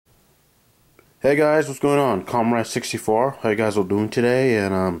Hey guys, what's going on? Comrade64. How you guys all doing today?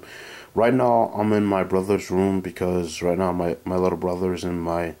 And right now I'm in my brother's room because right now my little brother is in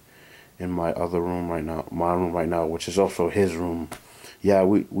my other room right now, my room right now, which is also his room. Yeah,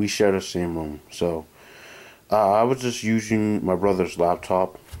 we share the same room. So I was just using my brother's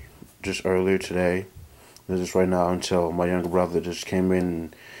laptop just earlier today. Just right now until my younger brother just came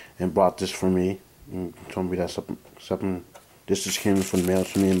in and bought this for me and told me that something this just came from the mail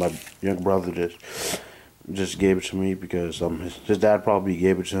to me, and my younger brother just gave it to me because his dad probably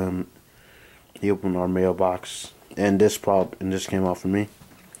gave it to him. He opened our mailbox and this came out for me.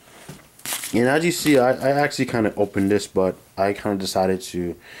 And as you see, I actually kind of opened this, but I kind of decided to,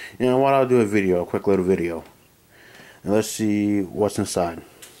 you know what, I'll do a quick little video, and let's see what's inside.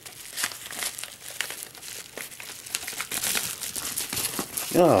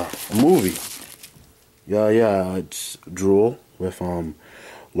 Yeah, a movie. Yeah, it's Drool with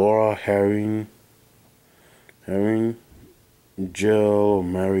Laura Herring, Jill,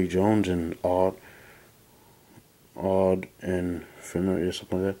 Mary Jones, and Odd and Finner or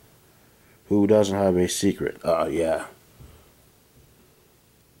something like that. Who doesn't have a secret? Yeah.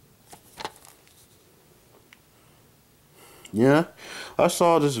 Yeah, I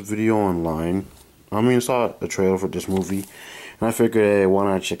saw this video online. I saw a trailer for this movie, and I figured, hey, why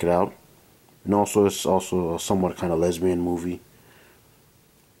not check it out? And also, it's also a somewhat kind of lesbian movie.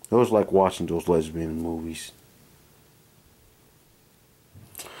 It was like watching those lesbian movies.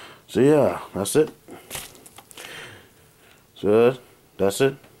 So yeah, that's it. So that's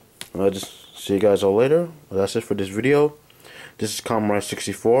it. I'll just see you guys all later. That's it for this video. This is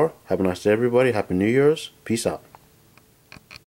Comrade64. Have a nice day, everybody. Happy New Year's. Peace out.